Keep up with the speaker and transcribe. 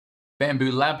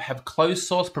Bambu Lab have closed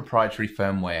source proprietary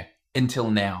firmware, until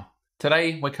now.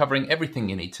 Today, we're covering everything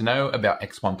you need to know about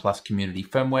X1plus community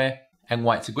firmware and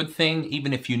why it's a good thing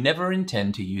even if you never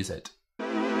intend to use it.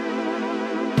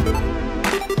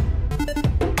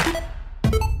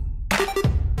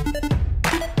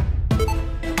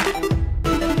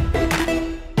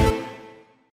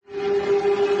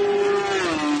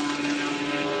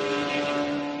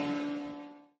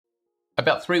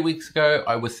 About 3 weeks ago,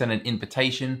 I was sent an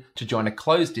invitation to join a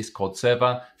closed Discord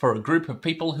server for a group of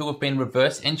people who have been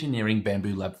reverse engineering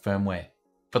Bambu Lab firmware.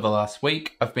 For the last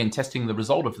week, I've been testing the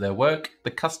result of their work,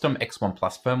 the custom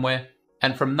X1plus firmware,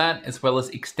 and from that, as well as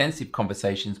extensive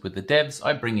conversations with the devs,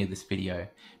 I bring you this video.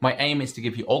 My aim is to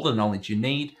give you all the knowledge you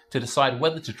need to decide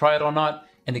whether to try it or not,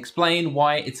 and explain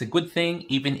why it's a good thing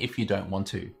even if you don't want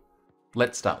to.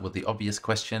 Let's start with the obvious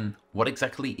question, what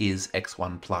exactly is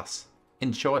X1plus?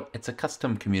 In short, it's a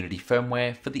custom community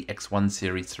firmware for the X1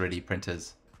 series 3D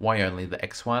printers. Why only the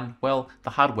X1? Well, the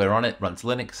hardware on it runs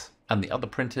Linux, and the other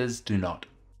printers do not.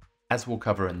 As we'll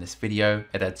cover in this video,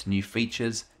 it adds new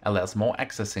features, allows more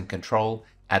access and control,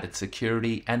 added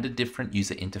security, and a different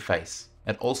user interface.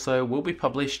 It also will be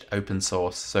published open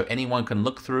source, so anyone can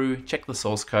look through, check the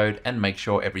source code, and make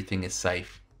sure everything is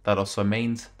safe. That also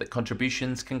means that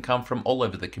contributions can come from all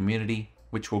over the community,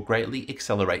 which will greatly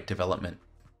accelerate development.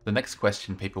 The next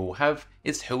question people will have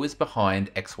is who is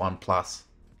behind X1plus?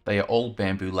 They are all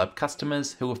Bambu Lab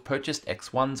customers who have purchased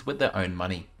X1s with their own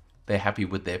money. They're happy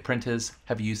with their printers,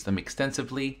 have used them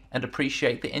extensively, and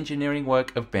appreciate the engineering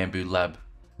work of Bambu Lab.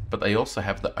 But they also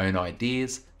have their own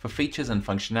ideas for features and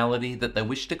functionality that they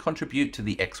wish to contribute to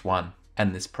the X1,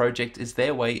 and this project is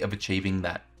their way of achieving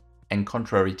that. And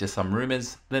contrary to some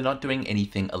rumors, they're not doing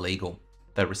anything illegal.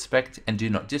 They respect and do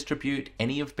not distribute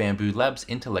any of Bambu Lab's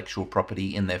intellectual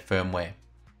property in their firmware.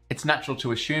 It's natural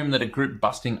to assume that a group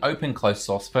busting open closed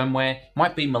source firmware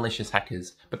might be malicious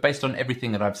hackers, but based on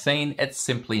everything that I've seen, it's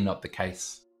simply not the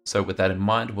case. So with that in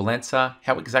mind, we'll answer,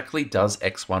 how exactly does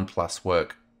X1plus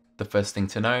work? The first thing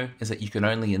to know is that you can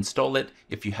only install it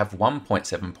if you have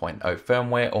 1.7.0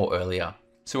 firmware or earlier.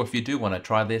 So if you do want to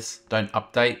try this, don't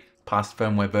update past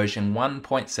firmware version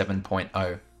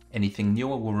 1.7.0. Anything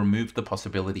newer will remove the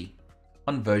possibility.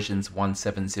 On versions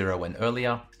 1.7.0 and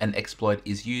earlier, an exploit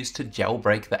is used to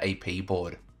jailbreak the AP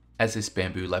board. As this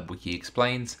Bambu Lab wiki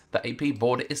explains, the AP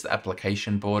board is the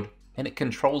application board, and it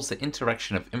controls the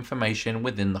interaction of information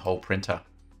within the whole printer.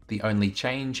 The only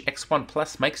change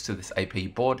X1plus makes to this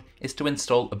AP board is to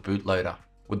install a bootloader,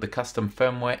 with the custom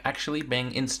firmware actually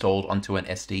being installed onto an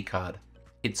SD card.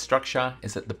 Its structure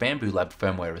is that the Bambu Lab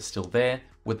firmware is still there,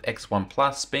 with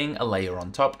X1plus being a layer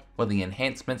on top where the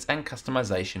enhancements and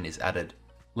customization is added.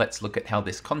 Let's look at how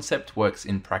this concept works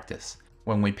in practice.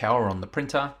 When we power on the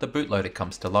printer, the bootloader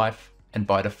comes to life, and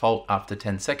by default after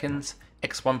 10 seconds,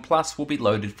 X1plus will be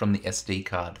loaded from the SD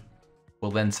card.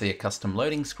 We'll then see a custom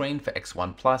loading screen for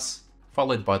X1plus,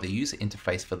 followed by the user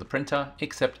interface for the printer,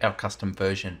 except our custom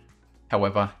version.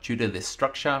 However, due to this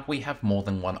structure, we have more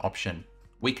than one option.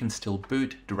 We can still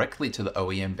boot directly to the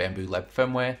OEM Bambu Lab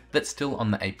firmware that's still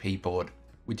on the AP board.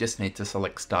 We just need to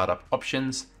select Startup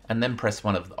Options and then press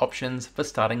one of the options for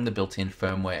starting the built-in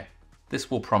firmware. This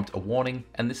will prompt a warning,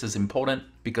 and this is important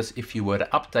because if you were to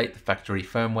update the factory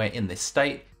firmware in this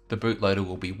state, the bootloader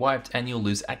will be wiped and you'll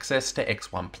lose access to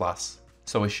X1plus.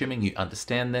 So assuming you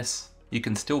understand this, you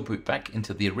can still boot back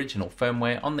into the original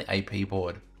firmware on the AP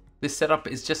board. This setup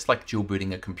is just like dual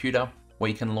booting a computer, where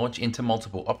you can launch into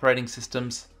multiple operating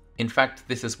systems. In fact,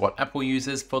 this is what Apple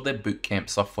uses for their Boot Camp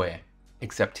software.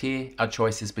 Except here, our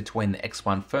choice is between the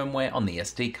X1 firmware on the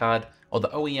SD card or the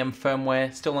OEM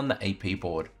firmware still on the AP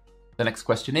board. The next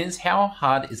question is, how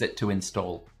hard is it to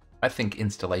install? I think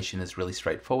installation is really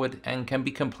straightforward and can be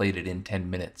completed in 10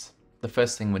 minutes. The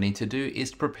first thing we need to do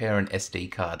is to prepare an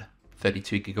SD card.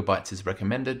 32GB is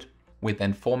recommended. We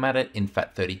then format it in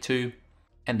FAT32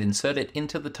 and insert it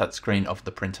into the touchscreen of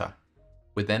the printer.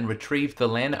 We then retrieve the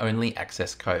LAN-only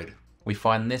access code. We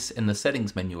find this in the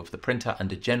settings menu of the printer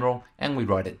under General, and we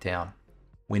write it down.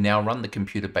 We now run the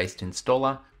computer-based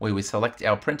installer, where we select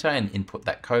our printer and input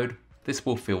that code. This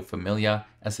will feel familiar,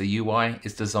 as the UI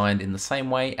is designed in the same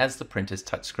way as the printer's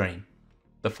touchscreen.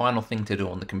 The final thing to do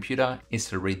on the computer is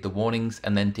to read the warnings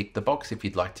and then tick the box if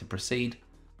you'd like to proceed.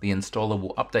 The installer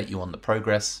will update you on the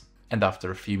progress, and after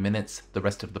a few minutes, the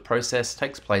rest of the process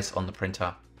takes place on the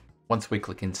printer. Once we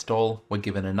click install, we're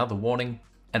given another warning,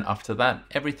 and after that,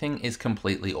 everything is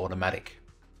completely automatic.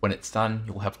 When it's done,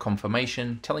 you'll have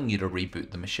confirmation telling you to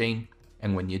reboot the machine,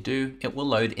 and when you do, it will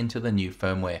load into the new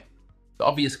firmware. The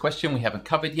obvious question we haven't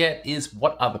covered yet is,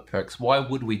 what are the perks? Why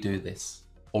would we do this?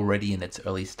 Already in its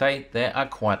early state, there are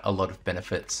quite a lot of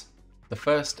benefits. The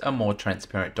first are more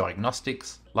transparent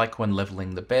diagnostics, like when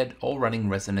leveling the bed or running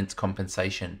resonance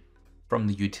compensation. From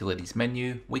the Utilities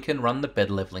menu, we can run the bed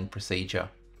leveling procedure.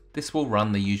 This will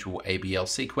run the usual ABL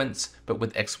sequence, but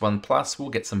with X1plus we'll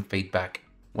get some feedback.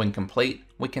 When complete,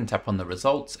 we can tap on the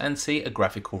results and see a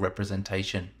graphical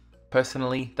representation.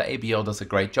 Personally, the ABL does a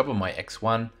great job on my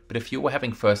X1, but if you were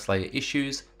having first layer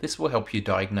issues, this will help you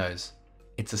diagnose.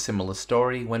 It's a similar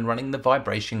story when running the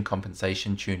vibration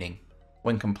compensation tuning.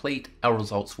 When complete, our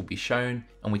results will be shown,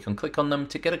 and we can click on them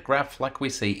to get a graph like we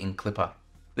see in Clipper.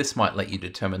 This might let you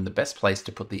determine the best place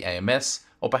to put the AMS,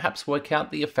 or perhaps work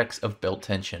out the effects of belt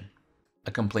tension.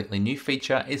 A completely new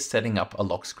feature is setting up a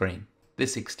lock screen.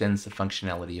 This extends the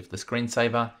functionality of the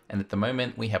screensaver, and at the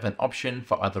moment we have an option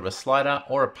for either a slider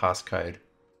or a passcode.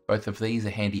 Both of these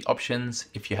are handy options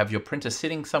if you have your printer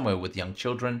sitting somewhere with young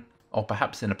children, or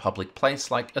perhaps in a public place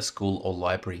like a school or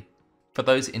library. For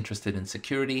those interested in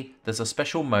security, there's a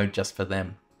special mode just for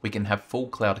them. We can have full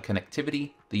cloud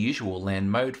connectivity, the usual LAN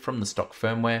mode from the stock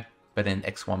firmware, but in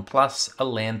X1plus a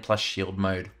LAN plus shield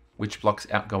mode, which blocks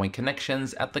outgoing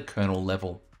connections at the kernel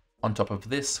level. On top of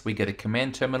this, we get a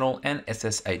command terminal and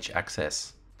SSH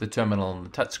access. The terminal on the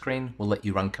touchscreen will let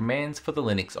you run commands for the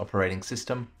Linux operating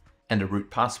system, and a root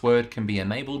password can be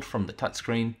enabled from the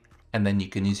touchscreen, and then you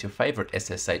can use your favorite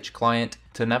SSH client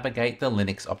to navigate the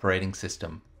Linux operating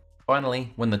system.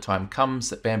 Finally, when the time comes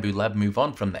that Bambu Lab move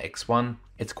on from the X1,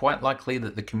 it's quite likely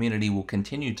that the community will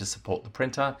continue to support the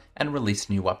printer and release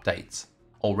new updates.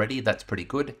 Already that's pretty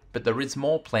good, but there is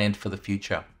more planned for the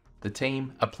future. The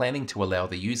team are planning to allow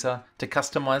the user to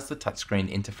customize the touchscreen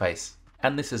interface,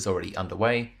 and this is already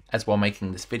underway, as while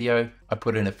making this video, I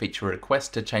put in a feature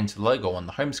request to change the logo on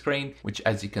the home screen, which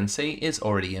as you can see is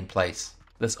already in place.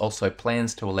 There's also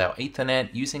plans to allow Ethernet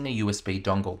using a USB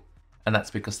dongle, and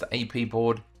that's because the AP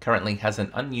board currently has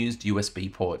an unused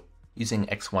USB port. Using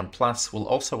X1plus will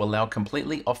also allow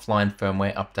completely offline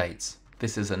firmware updates.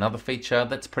 This is another feature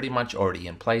that's pretty much already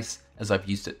in place, as I've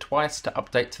used it twice to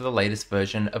update to the latest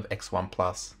version of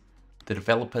X1plus. The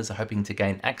developers are hoping to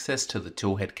gain access to the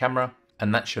toolhead camera,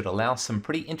 and that should allow some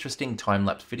pretty interesting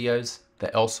time-lapse videos.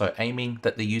 They're also aiming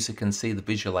that the user can see the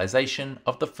visualization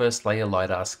of the first layer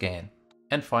LiDAR scan.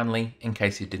 And finally, in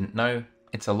case you didn't know,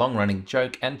 it's a long-running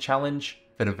joke and challenge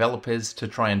for developers to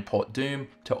try and port Doom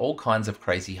to all kinds of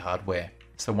crazy hardware.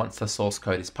 So once the source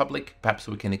code is public, perhaps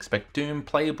we can expect Doom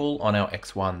playable on our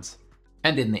X1s.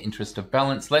 And in the interest of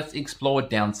balance, let's explore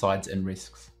downsides and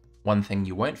risks. One thing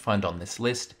you won't find on this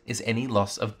list is any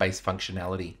loss of base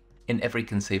functionality. In every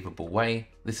conceivable way,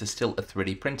 this is still a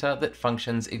 3D printer that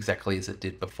functions exactly as it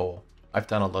did before. I've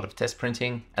done a lot of test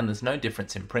printing, and there's no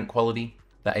difference in print quality.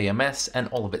 The AMS and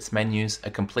all of its menus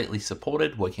are completely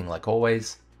supported, working like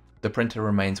always. The printer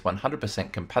remains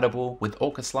 100% compatible with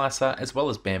OrcaSlicer as well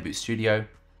as Bambu Studio.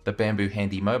 The Bambu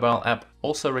Handy mobile app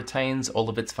also retains all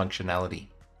of its functionality.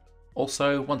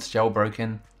 Also, once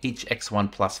jailbroken, each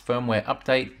X1plus firmware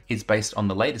update is based on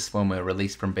the latest firmware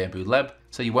release from Bambu Lab,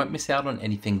 so you won't miss out on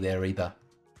anything there either.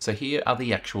 So here are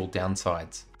the actual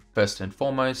downsides. First and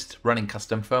foremost, running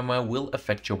custom firmware will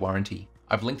affect your warranty.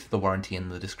 I've linked the warranty in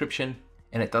the description,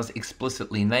 and it does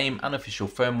explicitly name unofficial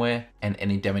firmware and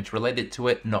any damage related to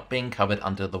it not being covered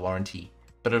under the warranty.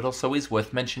 But it also is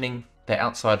worth mentioning that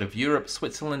outside of Europe,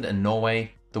 Switzerland and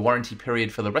Norway, the warranty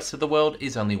period for the rest of the world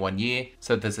is only 1 year,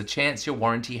 so there's a chance your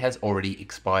warranty has already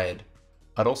expired.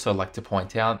 I'd also like to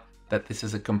point out that this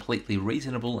is a completely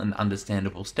reasonable and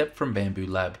understandable step from Bambu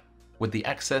Lab. With the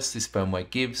access this firmware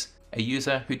gives, a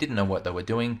user who didn't know what they were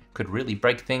doing could really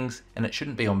break things, and it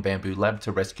shouldn't be on Bambu Lab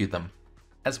to rescue them.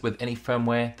 As with any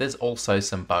firmware, there's also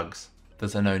some bugs.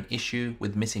 There's a known issue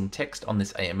with missing text on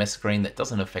this AMS screen that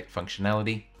doesn't affect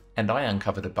functionality, and I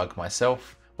uncovered a bug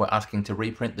myself, where asking to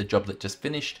reprint the job that just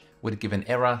finished would give an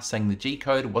error saying the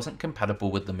G-code wasn't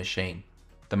compatible with the machine.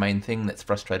 The main thing that's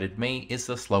frustrated me is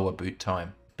the slower boot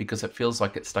time, because it feels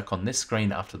like it's stuck on this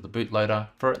screen after the bootloader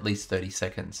for at least 30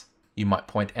 seconds. You might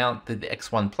point out that the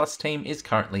X1plus team is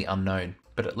currently unknown,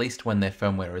 but at least when their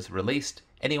firmware is released,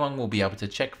 anyone will be able to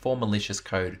check for malicious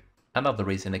code. Another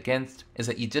reason against is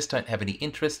that you just don't have any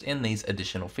interest in these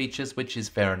additional features, which is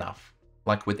fair enough.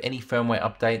 Like with any firmware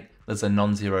update, there's a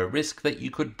non-zero risk that you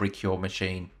could brick your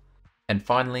machine. And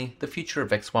finally, the future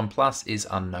of X1plus is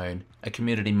unknown. A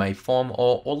community may form,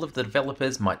 or all of the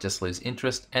developers might just lose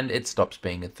interest and it stops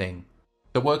being a thing.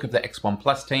 The work of the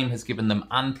X1plus team has given them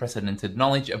unprecedented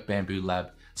knowledge of Bambu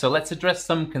Lab, so let's address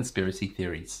some conspiracy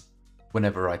theories.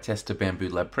 Whenever I test a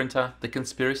Bambu Lab printer, the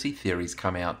conspiracy theories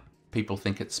come out. People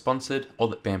think it's sponsored, or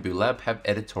that Bambu Lab have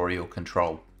editorial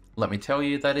control. Let me tell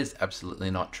you, that is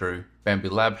absolutely not true. Bambu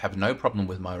Lab have no problem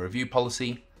with my review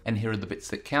policy. And here are the bits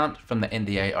that count from the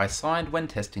NDA I signed when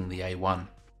testing the A1.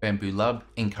 Bambu Lab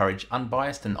encourage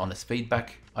unbiased and honest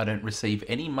feedback. I don't receive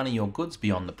any money or goods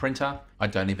beyond the printer. I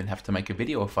don't even have to make a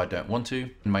video if I don't want to.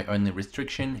 And my only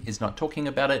restriction is not talking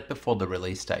about it before the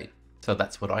release date. So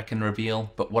that's what I can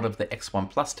reveal, but what have the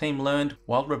X1plus team learned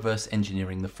while reverse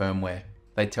engineering the firmware?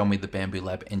 They tell me the Bambu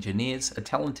Lab engineers are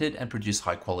talented and produce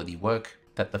high quality work,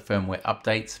 that the firmware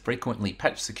updates frequently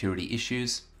patch security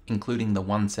issues, including the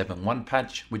 171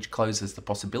 patch, which closes the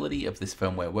possibility of this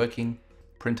firmware working.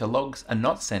 Printer logs are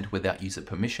not sent without user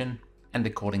permission, and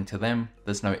according to them,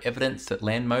 there's no evidence that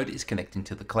LAN mode is connecting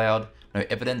to the cloud, no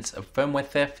evidence of firmware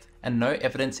theft, and no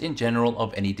evidence in general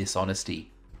of any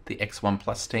dishonesty. The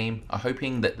X1plus team are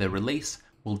hoping that their release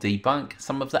will debunk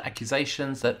some of the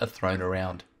accusations that are thrown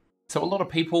around. So a lot of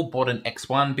people bought an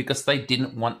X1 because they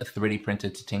didn't want a 3D printer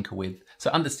to tinker with,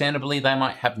 so understandably they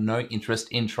might have no interest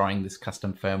in trying this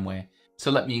custom firmware.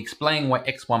 So let me explain why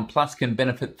X1plus can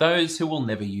benefit those who will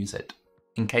never use it.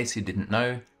 In case you didn't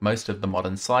know, most of the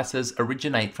modern slicers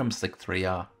originate from Slick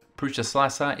 3R.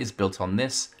 OrcaSlicer is built on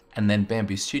this, and then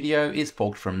Bambu Studio is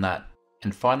forked from that.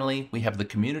 And finally, we have the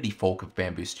community fork of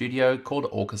Bambu Studio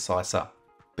called OrcaSlicer.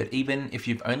 But even if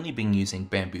you've only been using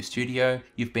Bambu Studio,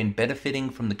 you've been benefiting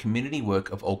from the community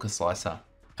work of OrcaSlicer.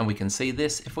 And we can see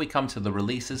this if we come to the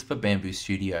releases for Bambu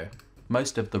Studio.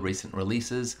 Most of the recent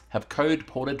releases have code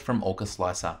ported from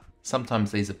OrcaSlicer.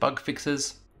 Sometimes these are bug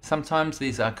fixes, sometimes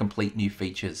these are complete new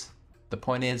features. The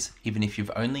point is, even if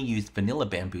you've only used vanilla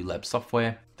Bambu Lab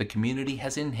software, the community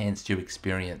has enhanced your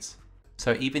experience.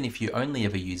 So even if you only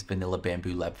ever use vanilla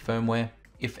Bambu Lab firmware,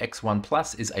 if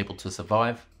X1plus is able to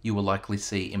survive, you will likely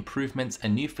see improvements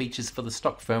and new features for the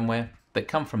stock firmware that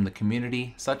come from the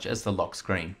community, such as the lock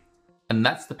screen. And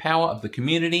that's the power of the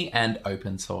community and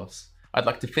open source. I'd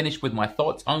like to finish with my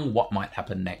thoughts on what might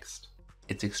happen next.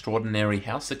 It's extraordinary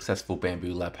how successful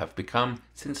Bambu Lab have become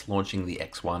since launching the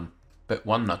X1. But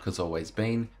one knock has always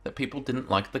been that people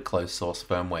didn't like the closed source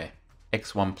firmware.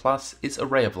 X1plus is a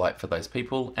ray of light for those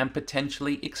people and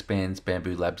potentially expands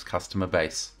Bambu Lab's customer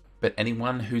base. But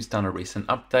anyone who's done a recent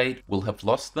update will have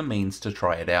lost the means to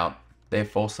try it out.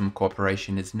 Therefore, some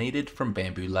cooperation is needed from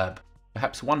Bambu Lab.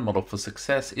 Perhaps one model for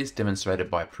success is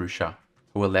demonstrated by Prusa,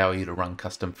 who allow you to run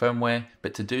custom firmware,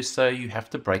 but to do so you have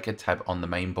to break a tab on the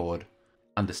mainboard.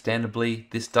 Understandably,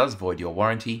 this does void your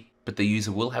warranty, but the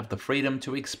user will have the freedom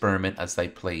to experiment as they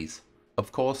please.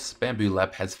 Of course, Bambu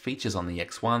Lab has features on the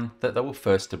X1 that they were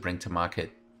first to bring to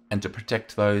market. And to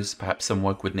protect those, perhaps some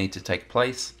work would need to take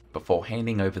place before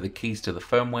handing over the keys to the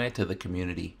firmware to the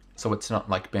community. So it's not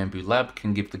like Bambu Lab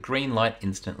can give the green light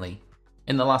instantly.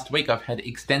 In the last week, I've had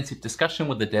extensive discussion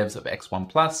with the devs of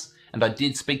X1plus, and I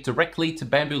did speak directly to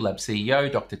Bambu Lab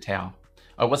CEO, Dr. Tao.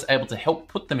 I was able to help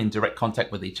put them in direct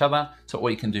contact with each other, so all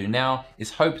you can do now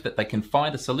is hope that they can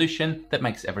find a solution that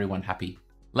makes everyone happy.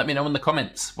 Let me know in the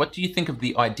comments, what do you think of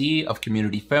the idea of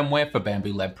community firmware for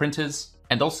Bambu Lab printers?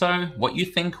 And also, what you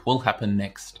think will happen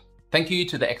next. Thank you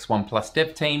to the X1plus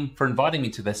dev team for inviting me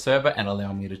to their server and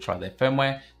allowing me to try their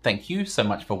firmware. Thank you so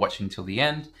much for watching till the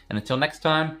end, and until next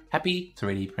time, happy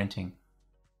 3D printing.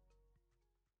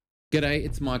 G'day,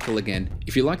 it's Michael again.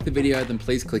 If you like the video, then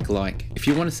please click like. If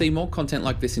you want to see more content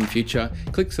like this in future,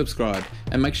 click subscribe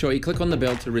and make sure you click on the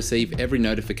bell to receive every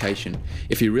notification.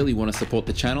 If you really want to support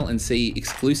the channel and see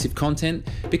exclusive content,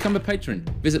 become a patron.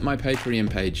 Visit my Patreon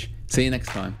page. See you next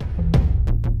time.